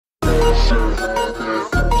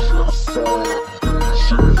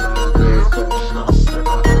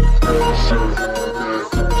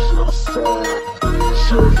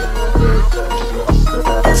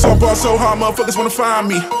Ball so hard, motherfuckers wanna find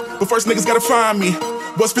me, but first niggas gotta find me.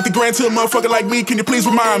 What's 50 grand to a motherfucker like me? Can you please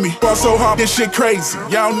remind me? Ball so hard, this shit crazy.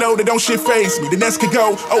 Y'all know that don't shit faze me. The Nets could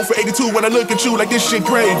go 0 for 82 when I look at you like this shit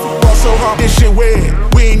gravy. Ball so hard, this shit weird.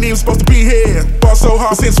 We ain't even supposed to be here. Ball so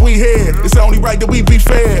hard, since we here, it's only right that we be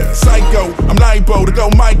fair. Psycho, I'm libo to go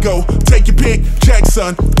Michael. Take your pick,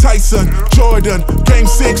 Jackson, Tyson, Jordan, Game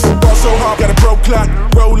 6. Ball so hard, got a broke clock.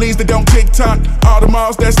 Rollies that don't tick tock. All the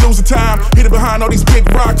malls that's losing time. Hit it behind all these big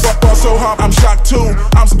rocks. Ball so hard, I'm shocked too.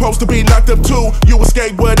 I'm supposed to be locked up too. You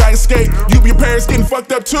escape, but I escape. You be your parents getting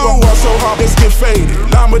fucked up too. Ball so hard, let's get faded.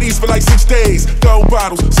 Lamborghinis for like 6 days. Gold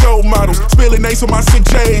bottles, soul models, spilling ace on my sick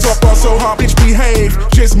J's. Ball so hard, bitch behave.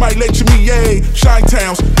 Just might let you me yay. Shine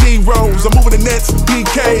Towns, D-Rose, I'm moving the Nets,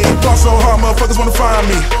 DK. Ball so hard, motherfuckers wanna find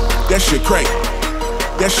me. That shit crack.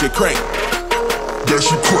 That shit crack. That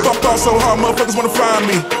shit crack. Ball so hard, motherfuckers wanna find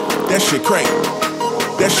me. That shit crack.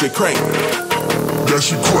 That shit crack. That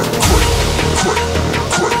shit crack. Crack. Crack.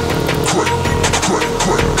 Crack. Crack.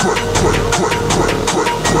 Crack. Crack. Crack. Crack. Crack.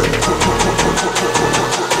 Crack. Crack.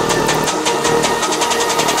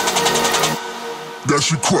 That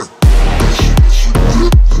shit crack.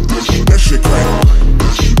 That shit crack. That shit crack.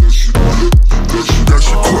 That shit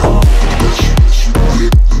crack.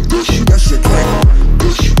 That shit crack.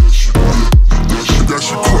 That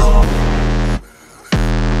shit crack.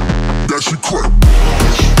 That shit crack.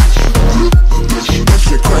 That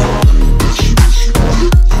shit crack.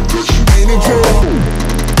 Ain't it true?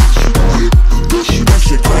 That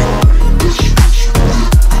shit crack. That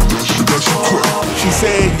shit crack. She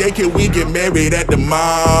said, yeah, can we get married at the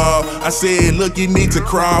mall? I said, look, you need to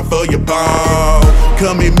crawl for your ball.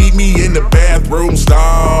 Come and meet me in the bathroom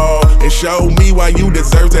stall and show me why you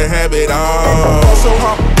deserve to have it all. Ball so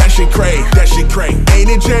hard, that shit cray, that shit cray. Ain't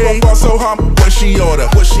it Jay? Ball so hard, what she order?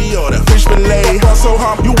 What she order? Fish fillet. Ball so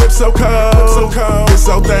hard, you whip so cold, this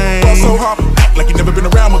so thing. Ball so hard, act like you never been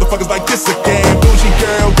around motherfuckers like this again. Bougie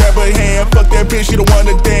girl, grab her hand, fuck that bitch, she don't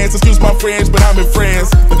wanna dance. Excuse my French, but I'm in France.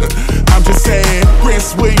 I'm just saying,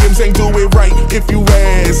 Prince Williams ain't do it right if you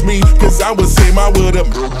ask me, cause I was him, I would've.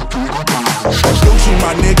 Gucci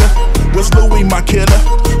my nigga, what's Louis my killer?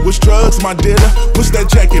 What's drugs my dealer? What's that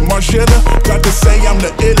jacket Margiela? Got to say I'm the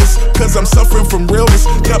illest, cause I'm suffering from realness.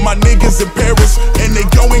 Got my niggas in Paris, and they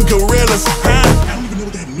going gorillas. I don't even know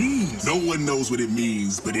what that means. No one knows what it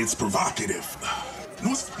means, but it's provocative.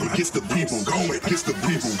 It gets the people going, gets the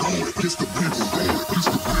people going, gets the people going, gets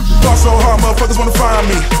the people going. Ball so hard, motherfuckers wanna find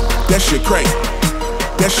me. That shit crack.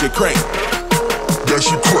 That shit crack. That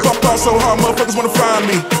shit crack. Ball so hard, motherfuckers wanna find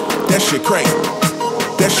me. That shit crack.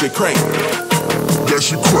 That shit crack. That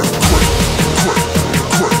shit crack.